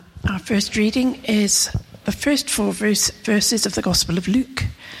Our first reading is the first four verses of the Gospel of Luke.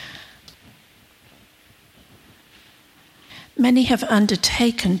 Many have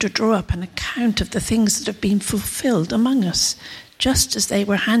undertaken to draw up an account of the things that have been fulfilled among us, just as they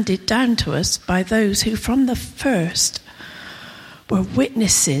were handed down to us by those who from the first were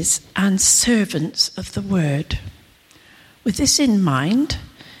witnesses and servants of the word. With this in mind,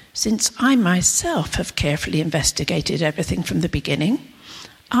 since I myself have carefully investigated everything from the beginning,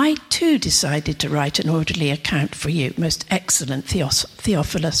 I too decided to write an orderly account for you, most excellent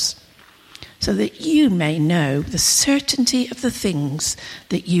Theophilus, so that you may know the certainty of the things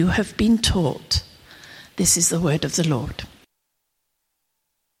that you have been taught. This is the word of the Lord.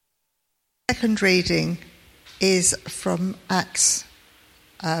 Second reading is from Acts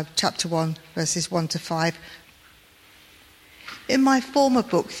chapter 1, verses 1 to 5. In my former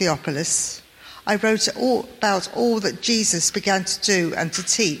book, Theophilus, I wrote about all that Jesus began to do and to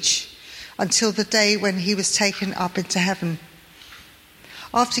teach until the day when he was taken up into heaven,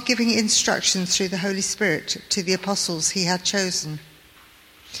 after giving instructions through the Holy Spirit to the apostles he had chosen.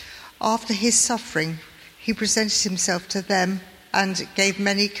 After his suffering, he presented himself to them and gave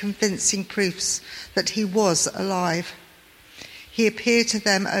many convincing proofs that he was alive. He appeared to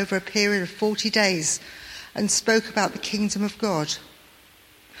them over a period of 40 days and spoke about the kingdom of God.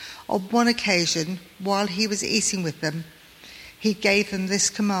 On one occasion, while he was eating with them, he gave them this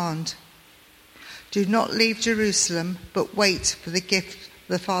command: "Do not leave Jerusalem, but wait for the gift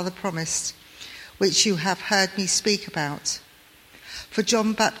the Father promised, which you have heard me speak about. For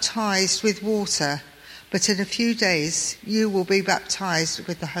John baptized with water, but in a few days you will be baptized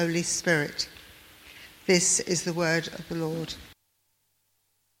with the Holy Spirit." This is the word of the Lord.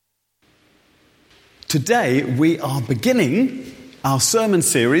 Today we are beginning our sermon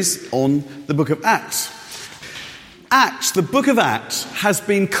series on the book of Acts. Acts, the book of Acts, has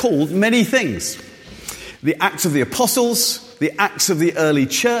been called many things. The Acts of the Apostles, the Acts of the early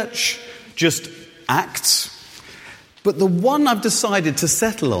church, just Acts. But the one I've decided to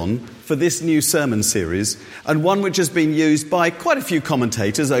settle on for this new sermon series, and one which has been used by quite a few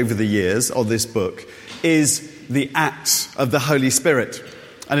commentators over the years of this book, is the Acts of the Holy Spirit.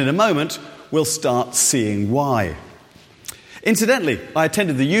 And in a moment, we'll start seeing why. Incidentally, I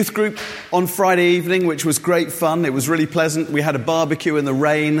attended the youth group on Friday evening, which was great fun. It was really pleasant. We had a barbecue in the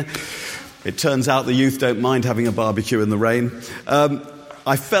rain. It turns out the youth don't mind having a barbecue in the rain.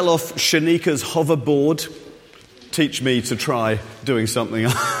 I fell off Shanika's hoverboard. Teach me to try doing something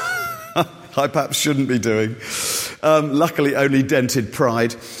I perhaps shouldn't be doing. Luckily, only dented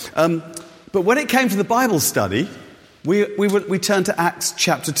pride. But when it came to the Bible study, we turned to Acts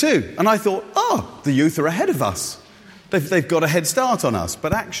chapter 2. And I thought, the youth are ahead of us. They've got a head start on us.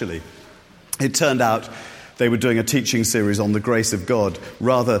 But actually, it turned out they were doing a teaching series on the grace of God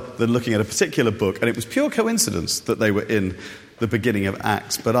rather than looking at a particular book. And it was pure coincidence that they were in the beginning of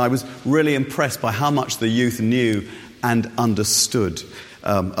Acts. But I was really impressed by how much the youth knew and understood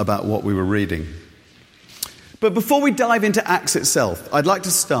about what we were reading. But before we dive into Acts itself, I'd like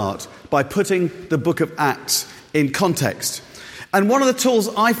to start by putting the book of Acts in context. And one of the tools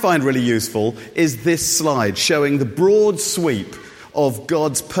I find really useful is this slide showing the broad sweep of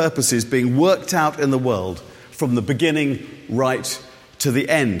God's purposes being worked out in the world from the beginning right to the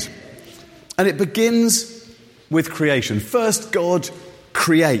end. And it begins with creation. First, God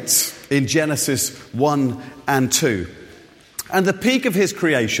creates in Genesis 1 and 2. And the peak of his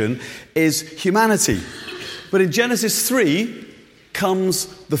creation is humanity. But in Genesis 3 comes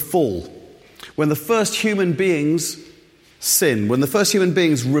the fall, when the first human beings sin, when the first human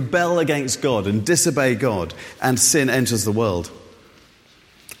beings rebel against God and disobey God, and sin enters the world.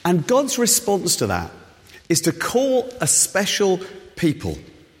 And God's response to that is to call a special people.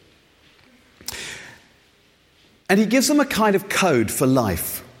 And he gives them a kind of code for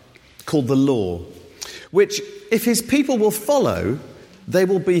life called the law, which, if his people will follow, they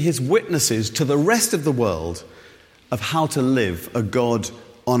will be his witnesses to the rest of the world of how to live a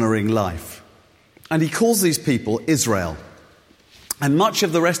God-honouring life. And he calls these people Israel. And much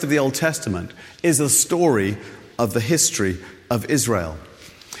of the rest of the Old Testament is a story of the history of Israel.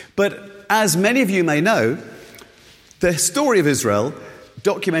 But as many of you may know, the story of Israel,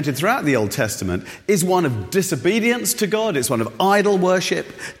 documented throughout the Old Testament, is one of disobedience to God, it's one of idol worship,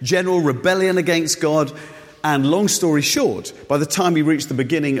 general rebellion against God, and long story short, by the time we reach the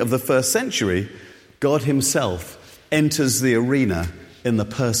beginning of the first century, God himself enters the arena in the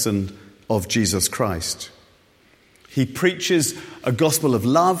person of Jesus Christ. He preaches a gospel of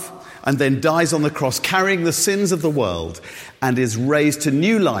love and then dies on the cross carrying the sins of the world and is raised to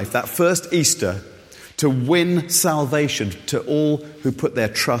new life, that first Easter, to win salvation to all who put their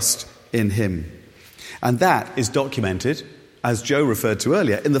trust in him. And that is documented, as Joe referred to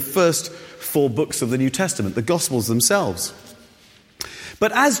earlier, in the first 4 books of the New Testament, the Gospels themselves.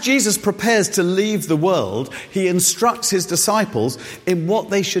 But as Jesus prepares to leave the world, he instructs his disciples in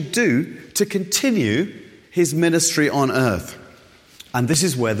what they should do to continue his ministry on earth. And this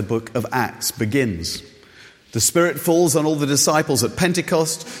is where the book of Acts begins. The Spirit falls on all the disciples at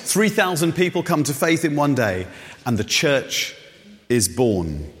Pentecost. 3,000 people come to faith in one day, and the church is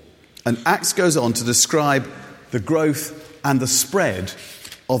born. And Acts goes on to describe the growth and the spread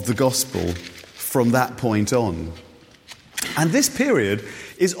of the gospel from that point on. And this period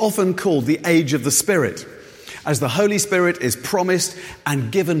is often called the Age of the Spirit, as the Holy Spirit is promised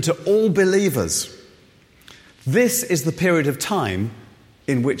and given to all believers. This is the period of time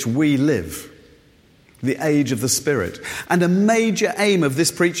in which we live, the Age of the Spirit. And a major aim of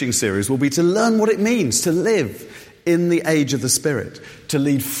this preaching series will be to learn what it means to live in the Age of the Spirit, to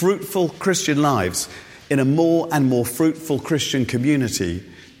lead fruitful Christian lives in a more and more fruitful Christian community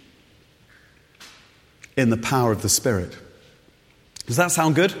in the power of the Spirit. Does that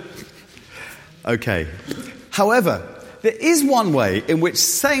sound good? Okay. However, there is one way in which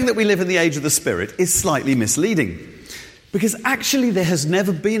saying that we live in the Age of the Spirit is slightly misleading. Because actually there has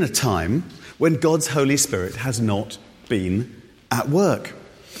never been a time when God's Holy Spirit has not been at work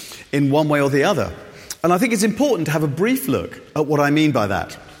in one way or the other. And I think it's important to have a brief look at what I mean by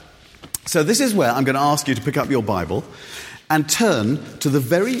that. So this is where I'm going to ask you to pick up your Bible and turn to the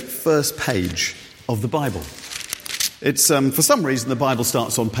very first page of the Bible. It's for some reason the Bible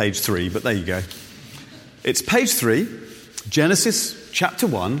starts on page 3, but there you go. It's page 3, Genesis chapter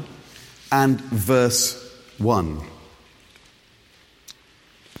 1 and verse 1.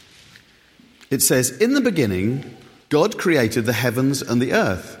 It says, "In the beginning, God created the heavens and the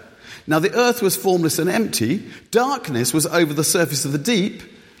earth. Now the earth was formless and empty. Darkness was over the surface of the deep,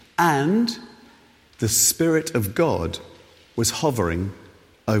 and the Spirit of God was hovering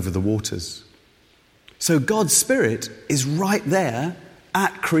over the waters." So God's Spirit is right there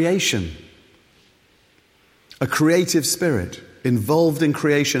at creation. A creative spirit involved in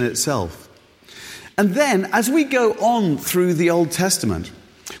creation itself. And then, as we go on through the Old Testament,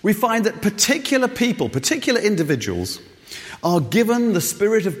 we find that particular people, particular individuals, are given the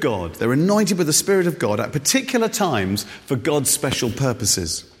Spirit of God. They're anointed with the Spirit of God at particular times for God's special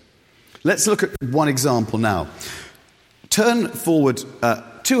purposes. Let's look at one example now. Turn forward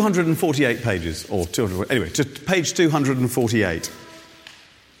 248 pages, or 200, anyway, to page 248.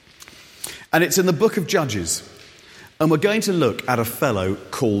 And it's in the book of Judges. And we're going to look at a fellow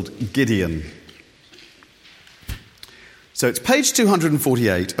called Gideon. So it's page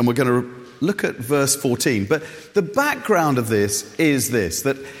 248, and we're going to look at verse 14. But the background of this is this,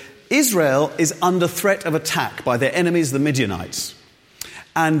 that Israel is under threat of attack by their enemies, the Midianites.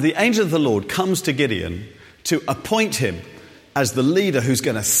 And the angel of the Lord comes to Gideon to appoint him as the leader who's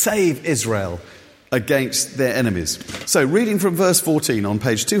going to save Israel against their enemies. So reading from verse 14 on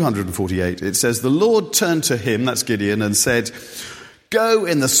page 248, it says, "The Lord turned to him," that's Gideon, "and said, 'Go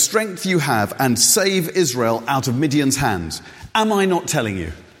in the strength you have and save Israel out of Midian's hands. Am I not telling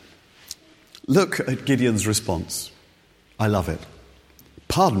you?'" Look at Gideon's response. I love it.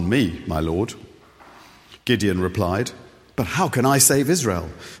 "Pardon me, my Lord," Gideon replied, "but how can I save Israel?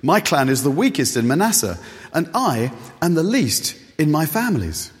 My clan is the weakest in Manasseh, and I am the least in my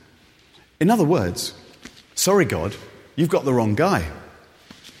families." In other words, sorry God, you've got the wrong guy.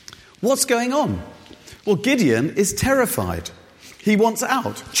 What's going on? Well, Gideon is terrified. He wants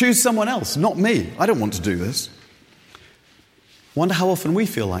out. Choose someone else, not me. I don't want to do this. Wonder how often we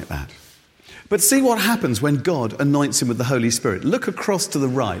feel like that. But see what happens when God anoints him with the Holy Spirit. Look across to the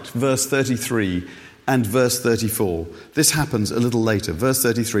right, verse 33 and verse 34. This happens a little later. Verse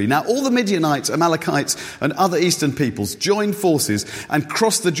 33. "Now all the Midianites, Amalekites, and other eastern peoples joined forces and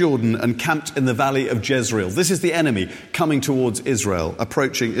crossed the Jordan and camped in the valley of Jezreel." This is the enemy coming towards Israel,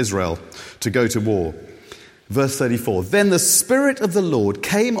 approaching Israel to go to war. Verse 34. "Then the Spirit of the Lord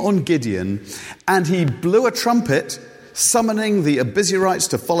came on Gideon, and he blew a trumpet, summoning the Abiezrites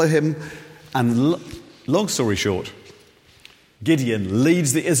to follow him." And long story short, Gideon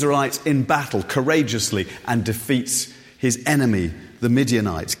leads the Israelites in battle courageously and defeats his enemy, the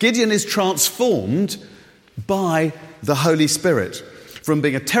Midianites. Gideon is transformed by the Holy Spirit from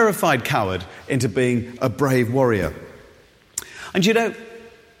being a terrified coward into being a brave warrior. And you know,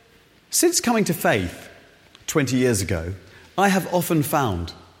 since coming to faith 20 years ago, I have often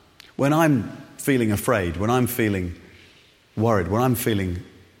found when I'm feeling afraid, when I'm feeling worried, when I'm feeling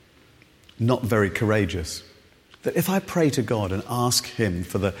not very courageous, that if I pray to God and ask him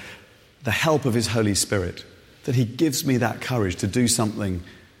for the the help of his Holy Spirit, that he gives me that courage to do something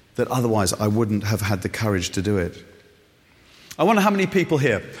that otherwise I wouldn't have had the courage to do it. I wonder how many people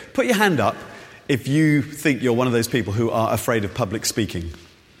here, put your hand up if you think you're one of those people who are afraid of public speaking.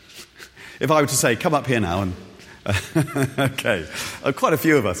 If I were to say, come up here now and... okay, quite a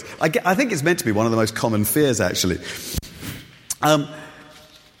few of us. I think it's meant to be one of the most common fears, actually.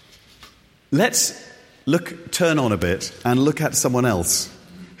 Let's turn on a bit and look at someone else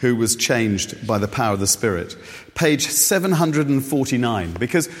who was changed by the power of the Spirit. Page 749.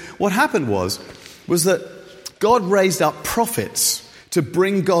 Because what happened was that God raised up prophets to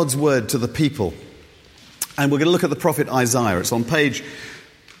bring God's word to the people. And we're going to look at the prophet Isaiah. It's on page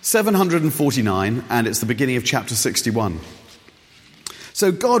 749, and it's the beginning of chapter 61.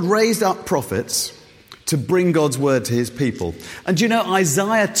 So God raised up prophets to bring God's word to his people. And do you know,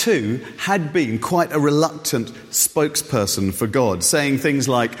 Isaiah too had been quite a reluctant spokesperson for God, saying things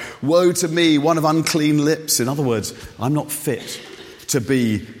like, "Woe to me, one of unclean lips." In other words, I'm not fit to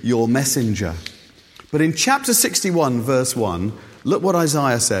be your messenger. But in chapter 61, verse 1, look what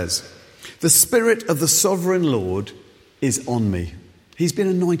Isaiah says. "The Spirit of the sovereign Lord is on me." He's been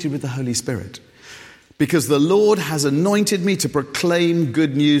anointed with the Holy Spirit. "Because the Lord has anointed me to proclaim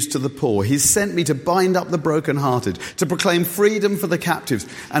good news to the poor. He's sent me to bind up the brokenhearted, to proclaim freedom for the captives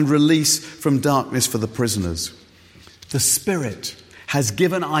and release from darkness for the prisoners." The Spirit has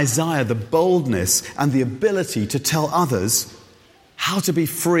given Isaiah the boldness and the ability to tell others how to be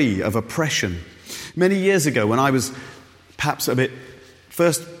free of oppression. Many years ago, when I was perhaps a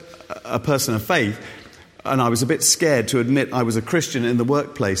person of faith, and I was a bit scared to admit I was a Christian in the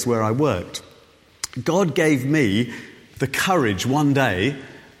workplace where I worked, God gave me the courage one day,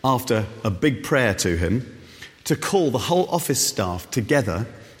 after a big prayer to him, to call the whole office staff together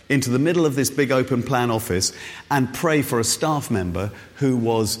into the middle of this big open plan office and pray for a staff member who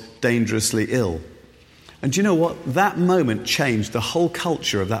was dangerously ill. And do you know what? That moment changed the whole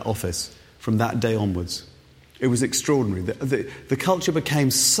culture of that office from that day onwards. It was extraordinary. The culture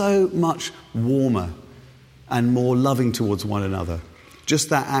became so much warmer and more loving towards one another. Just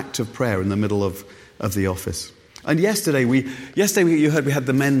that act of prayer in the middle of the office. And yesterday you heard we had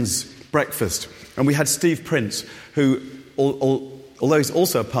the men's breakfast, and we had Steve Prince, who, although he's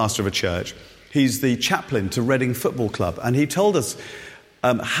also a pastor of a church, he's the chaplain to Reading Football Club, and he told us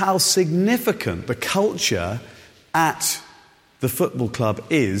how significant the culture at the football club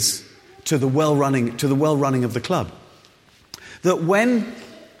is to the well-running of the club. That when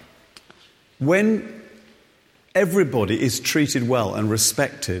everybody is treated well and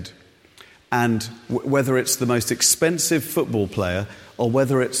respected, and whether it's the most expensive football player or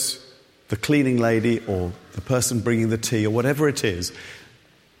whether it's the cleaning lady or the person bringing the tea or whatever it is,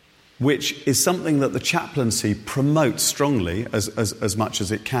 which is something that the chaplaincy promotes strongly as much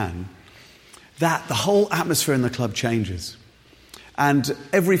as it can, that the whole atmosphere in the club changes. And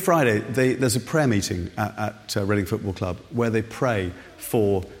every Friday there's a prayer meeting at Reading Football Club where they pray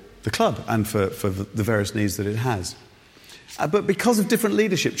for the club and for the various needs that it has. But because of different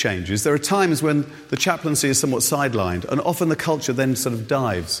leadership changes, there are times when the chaplaincy is somewhat sidelined, and often the culture then sort of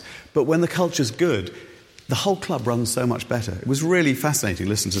dives. But when the culture's good, the whole club runs so much better. It was really fascinating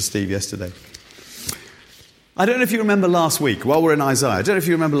listening to Steve yesterday. I don't know if you remember last week, while we're in Isaiah, I don't know if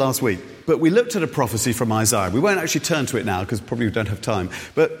you remember last week, but we looked at a prophecy from Isaiah. We won't actually turn to it now because probably we don't have time.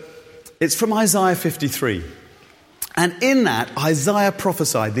 But it's from Isaiah 53. And in that, Isaiah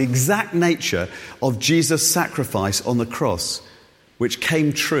prophesied the exact nature of Jesus' sacrifice on the cross, which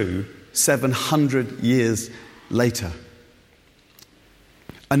came true 700 years later.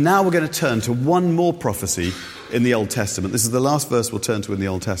 And now we're going to turn to one more prophecy in the Old Testament. This is the last verse we'll turn to in the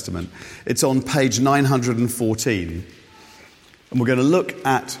Old Testament. It's on page 914. And we're going to look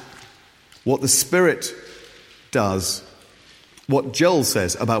at what the Spirit does, what Joel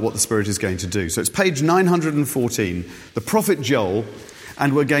says about what the Spirit is going to do. So it's page 914, the prophet Joel,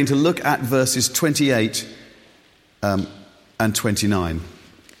 and we're going to look at verses 28 and 29.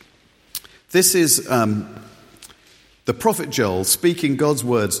 This is the prophet Joel speaking God's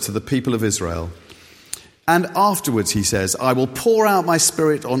words to the people of Israel. And afterwards, he says, "I will pour out my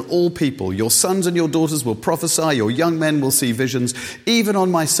Spirit on all people. Your sons and your daughters will prophesy. Your young men will see visions. Even on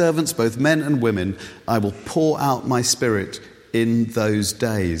my servants, both men and women, I will pour out my Spirit in those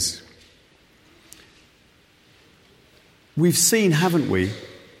days." We've seen, haven't we,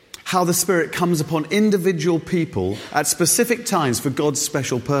 how the Spirit comes upon individual people at specific times for God's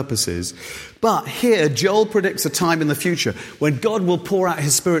special purposes. But here, Joel predicts a time in the future when God will pour out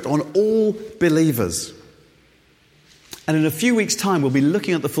his Spirit on all believers. And in a few weeks' time, we'll be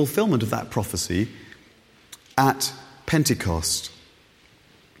looking at the fulfillment of that prophecy at Pentecost.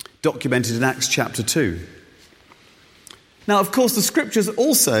 documented in Acts chapter 2. Now, of course, the scriptures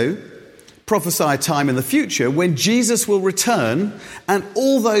also prophesy a time in the future when Jesus will return and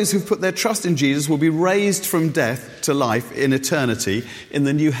all those who've put their trust in Jesus will be raised from death to life in eternity in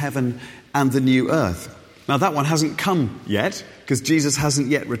the new heaven and the new earth. Now, that one hasn't come yet because Jesus hasn't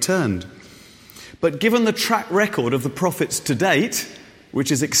yet returned. But given the track record of the prophets to date,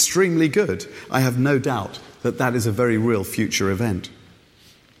 which is extremely good, I have no doubt that that is a very real future event.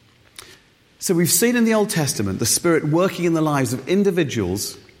 So we've seen in the Old Testament the Spirit working in the lives of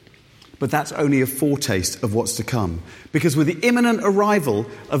individuals, but that's only a foretaste of what's to come. Because with the imminent arrival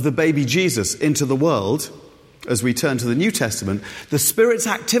of the baby Jesus into the world, as we turn to the New Testament, the Spirit's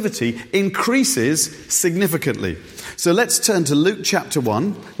activity increases significantly. So let's turn to Luke chapter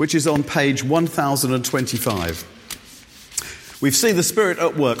 1, which is on page 1025. We've seen the Spirit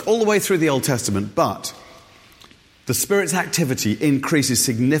at work all the way through the Old Testament, but the Spirit's activity increases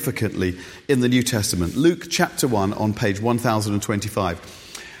significantly in the New Testament. Luke chapter 1 on page 1025.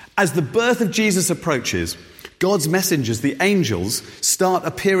 As the birth of Jesus approaches, God's messengers, the angels, start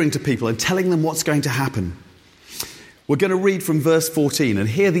appearing to people and telling them what's going to happen. We're going to read from verse 14, and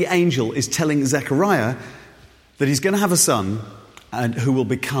here the angel is telling Zechariah that he's going to have a son and who will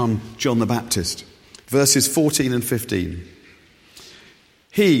become John the Baptist. Verses 14 and 15.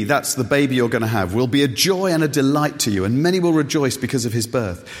 He, that's the baby you're going to have, will be a joy and a delight to you, and many will rejoice because of his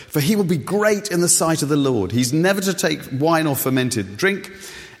birth. For he will be great in the sight of the Lord. He's never to take wine or fermented drink,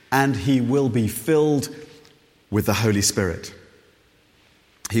 and he will be filled with the Holy Spirit.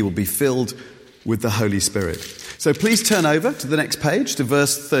 He will be filled with the Holy Spirit. So please turn over to the next page, to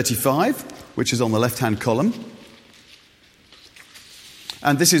verse 35, which is on the left-hand column.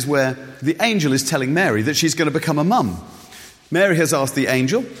 And this is where the angel is telling Mary that she's going to become a mum. Mary has asked the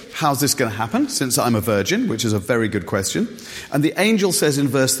angel, how's this going to happen since I'm a virgin, which is a very good question. And the angel says in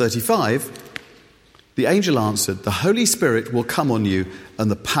verse 35, the angel answered, the Holy Spirit will come on you and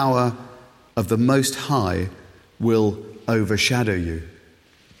the power of the Most High will overshadow you.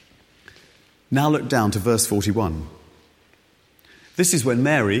 Now look down to verse 41. This is when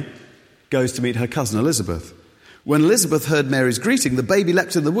Mary goes to meet her cousin Elizabeth. When Elizabeth heard Mary's greeting, the baby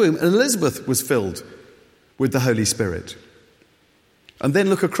leapt in the womb and Elizabeth was filled with the Holy Spirit. And then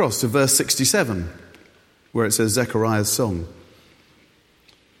look across to verse 67, where it says Zechariah's song.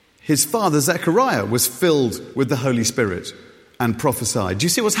 His father Zechariah was filled with the Holy Spirit and prophesied. Do you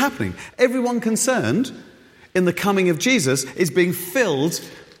see what's happening? Everyone concerned in the coming of Jesus is being filled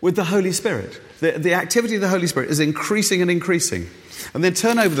with the Holy Spirit. The activity of the Holy Spirit is increasing and increasing. And then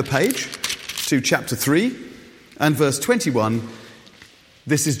turn over the page to chapter 3 and verse 21.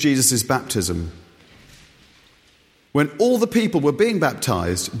 This is Jesus' baptism. When all the people were being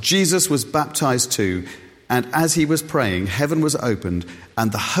baptized, Jesus was baptized too, and as he was praying, heaven was opened,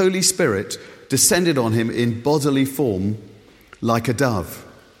 and the Holy Spirit descended on him in bodily form like a dove.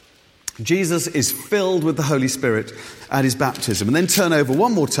 Jesus is filled with the Holy Spirit at his baptism. And then turn over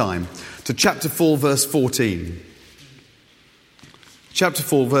one more time to chapter 4, verse 14. Chapter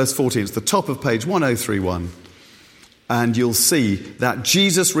 4, verse 14. It's the top of page 1031. And you'll see that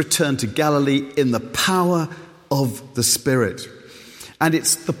Jesus returned to Galilee in the power of the Spirit. And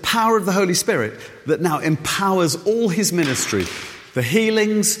it's the power of the Holy Spirit that now empowers all his ministry. The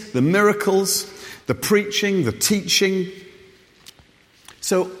healings, the miracles, the preaching, the teaching.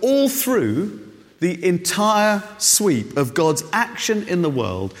 So all through the entire sweep of God's action in the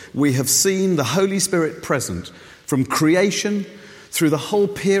world, we have seen the Holy Spirit present from creation through the whole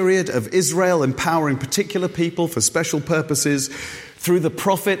period of Israel empowering particular people for special purposes, through the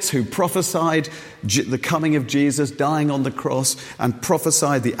prophets who prophesied the coming of Jesus, dying on the cross, and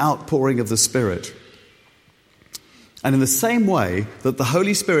prophesied the outpouring of the Spirit. And in the same way that the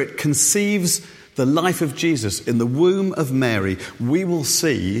Holy Spirit conceives the life of Jesus in the womb of Mary, we will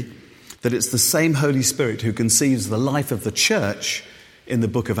see that it's the same Holy Spirit who conceives the life of the church in the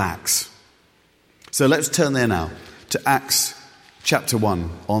book of Acts. So let's turn there now to Acts chapter 1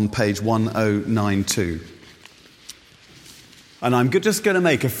 on page 1092. And I'm just going to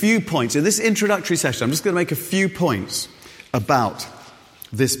make a few points. In this introductory session, I'm just going to make a few points about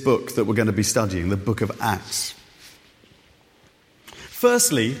this book that we're going to be studying, the book of Acts.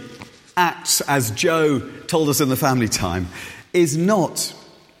 Firstly, Acts, as Joe told us in the family time, is not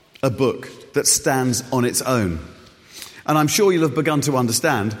a book that stands on its own. And I'm sure you'll have begun to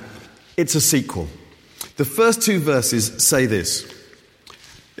understand it's a sequel. The first two verses say this.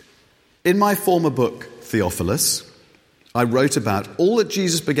 In my former book, Theophilus, I wrote about all that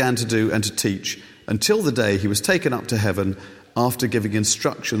Jesus began to do and to teach until the day he was taken up to heaven after giving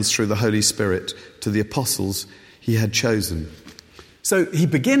instructions through the Holy Spirit to the apostles he had chosen. So he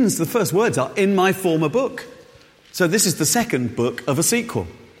begins, the first words are, in my former book. So this is the second book of a sequel.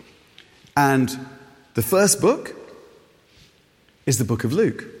 And the first book is the book of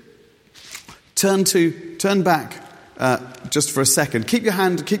Luke. Turn back just for a second. Keep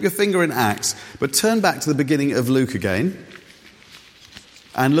your finger in Acts, but turn back to the beginning of Luke again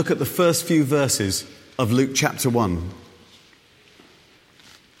and look at the first few verses of Luke chapter 1.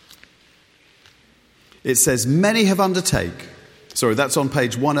 It says, many have undertaken. Sorry, that's on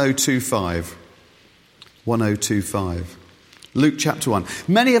page 1025. 1025. Luke chapter 1.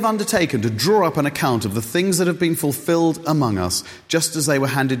 Many have undertaken to draw up an account of the things that have been fulfilled among us, just as they were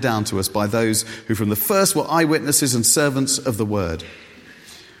handed down to us by those who from the first were eyewitnesses and servants of the word.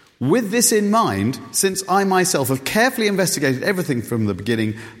 With this in mind, since I myself have carefully investigated everything from the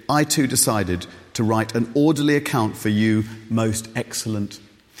beginning, I too decided to write an orderly account for you, most excellent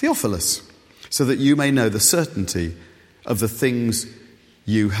Theophilus, so that you may know the certainty of the things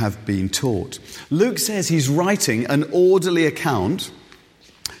you have been taught. Luke says he's writing an orderly account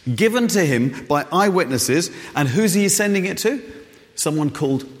given to him by eyewitnesses, and who's he sending it to? Someone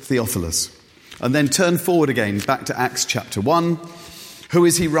called Theophilus. And then turn forward again, back to Acts chapter 1. Who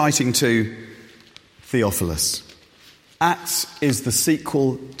is he writing to? Theophilus. Acts is the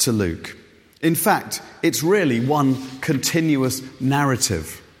sequel to Luke. In fact, it's really one continuous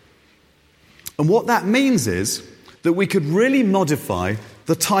narrative. And what that means is that we could really modify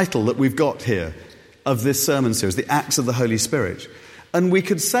the title that we've got here of this sermon series, the Acts of the Holy Spirit. And we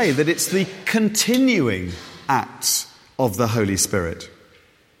could say that it's the continuing Acts of the Holy Spirit.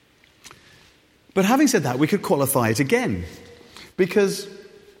 But having said that, we could qualify it again. Because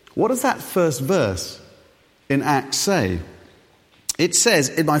what does that first verse in Acts say? It says,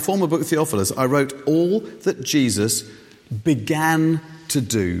 in my former book, Theophilus, I wrote all that Jesus began to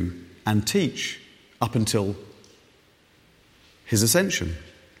do and teach up until his ascension.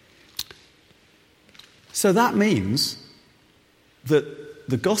 So that means that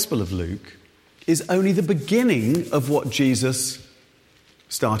the Gospel of Luke is only the beginning of what Jesus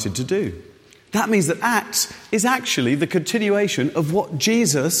started to do. That means that Acts is actually the continuation of what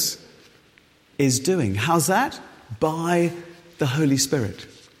Jesus is doing. How's that? By the Holy Spirit.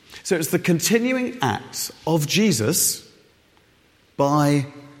 So it's the continuing acts of Jesus by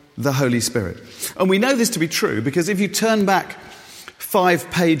the Holy Spirit. And we know this to be true because if you turn back 5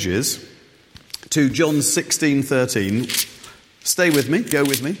 pages to John 16:13, stay with me, go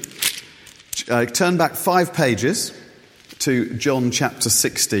with me. Turn back 5 pages to John chapter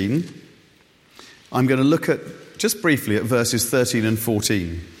 16. I'm going to look at, just briefly, at verses 13 and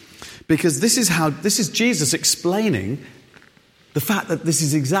 14. Because this is Jesus explaining the fact that this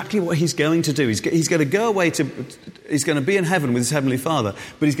is exactly what he's going to do. He's going to go away he's going to be in heaven with his heavenly Father,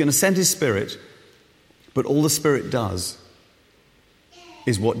 but he's going to send his Spirit. But all the Spirit does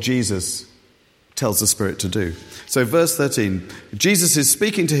is what Jesus tells the Spirit to do. So verse 13, Jesus is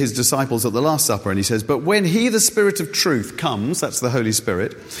speaking to his disciples at the Last Supper and he says, but when he, the Spirit of truth, comes, that's the Holy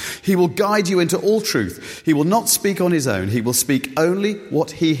Spirit, he will guide you into all truth. He will not speak on his own. He will speak only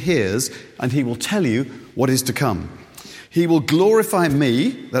what he hears and he will tell you what is to come. He will glorify me,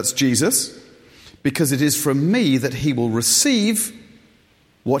 that's Jesus, because it is from me that he will receive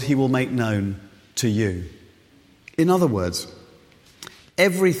what he will make known to you. In other words,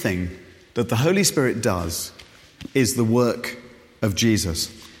 everything that the Holy Spirit does is the work of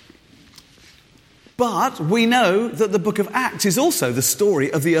Jesus. But we know that the book of Acts is also the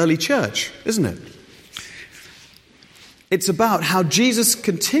story of the early church, isn't it? It's about how Jesus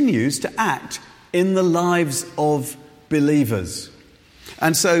continues to act in the lives of believers.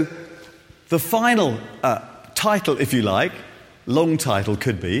 And so the final title, if you like, long title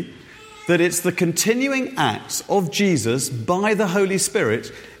could be, that it's the continuing acts of Jesus by the Holy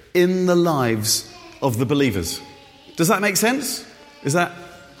Spirit in the lives of the believers. Does that make sense? I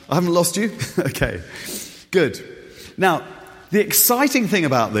haven't lost you? Okay, good. Now, the exciting thing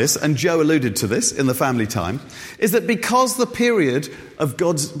about this, and Joe alluded to this in the family time, is that because the period of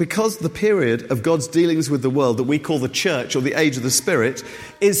God's dealings with the world that we call the church or the age of the Spirit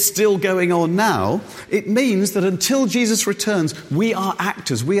is still going on now, it means that until Jesus returns, we are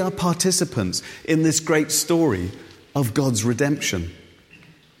actors, we are participants in this great story of God's redemption.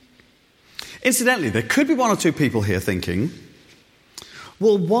 Incidentally, there could be 1 or 2 people here thinking,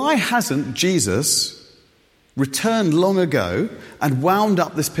 well, why hasn't Jesus returned long ago and wound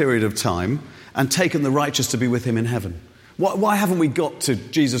up this period of time and taken the righteous to be with him in heaven? Why haven't we got to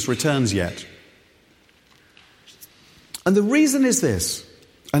Jesus' returns yet? And the reason is this,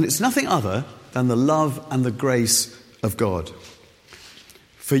 and it's nothing other than the love and the grace of God.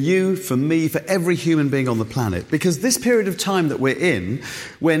 For you, for me, for every human being on the planet. Because this period of time that we're in,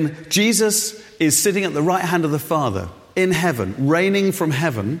 when Jesus is sitting at the right hand of the Father in heaven, reigning from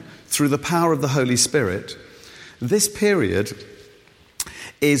heaven through the power of the Holy Spirit, this period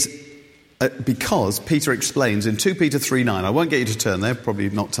is because Peter explains in 2 Peter 3:9. I won't get you to turn there, probably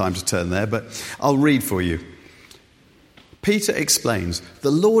not time to turn there, but I'll read for you. Peter explains, the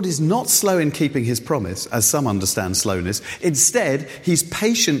Lord is not slow in keeping his promise, as some understand slowness. Instead, he's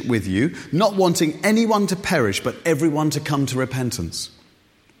patient with you, not wanting anyone to perish, but everyone to come to repentance.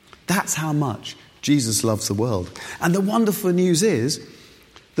 That's how much Jesus loves the world. And the wonderful news is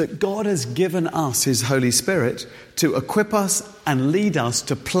that God has given us his Holy Spirit to equip us and lead us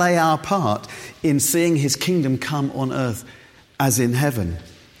to play our part in seeing his kingdom come on earth as in heaven.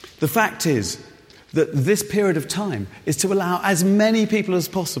 The fact is that this period of time is to allow as many people as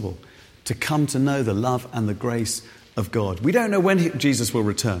possible to come to know the love and the grace of God. We don't know when Jesus will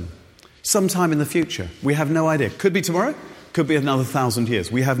return. Sometime in the future. We have no idea. Could be tomorrow, could be another 1,000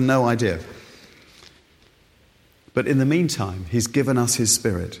 years. We have no idea. But in the meantime, he's given us his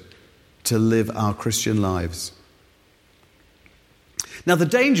Spirit to live our Christian lives. Now, the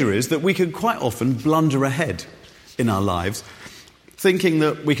danger is that we can quite often blunder ahead in our lives, thinking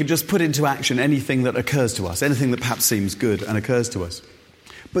that we can just put into action anything that occurs to us, anything that perhaps seems good and occurs to us.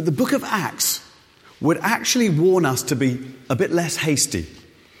 But the book of Acts would actually warn us to be a bit less hasty,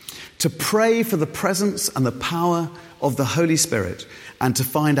 to pray for the presence and the power of the Holy Spirit, and to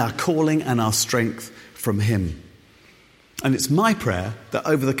find our calling and our strength from him. And it's my prayer that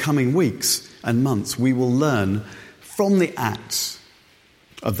over the coming weeks and months we will learn from the acts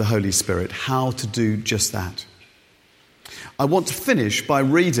of the Holy Spirit how to do just that. I want to finish by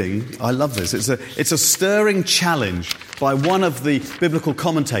reading, I love this, it's a stirring challenge by one of the biblical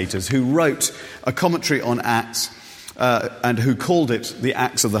commentators who wrote a commentary on Acts and who called it The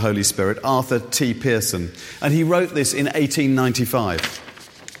Acts of the Holy Spirit, Arthur T. Pearson. And he wrote this in 1895.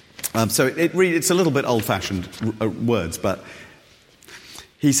 So it's a little bit old-fashioned words, but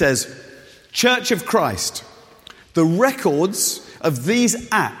he says, Church of Christ, the records of these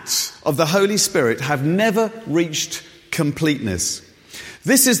acts of the Holy Spirit have never reached completeness.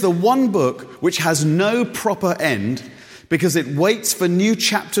 This is the one book which has no proper end because it waits for new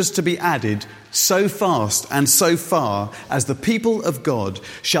chapters to be added so fast and so far as the people of God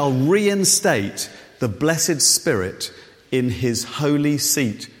shall reinstate the blessed Spirit in his holy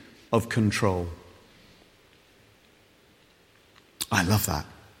seat of control. I love that.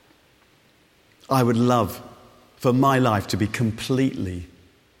 I would love for my life to be completely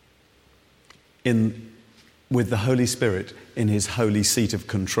with the Holy Spirit in his holy seat of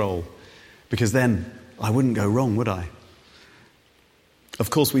control, because then I wouldn't go wrong, would I? Of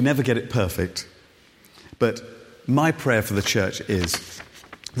course, we never get it perfect, but my prayer for the church is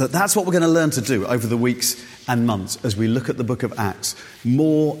that that's what we're going to learn to do over the weeks and months as we look at the book of Acts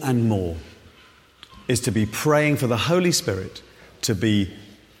more and more, is to be praying for the Holy Spirit to be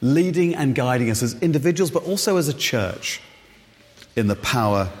leading and guiding us as individuals, but also as a church in the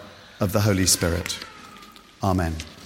power of the Holy Spirit. Amen.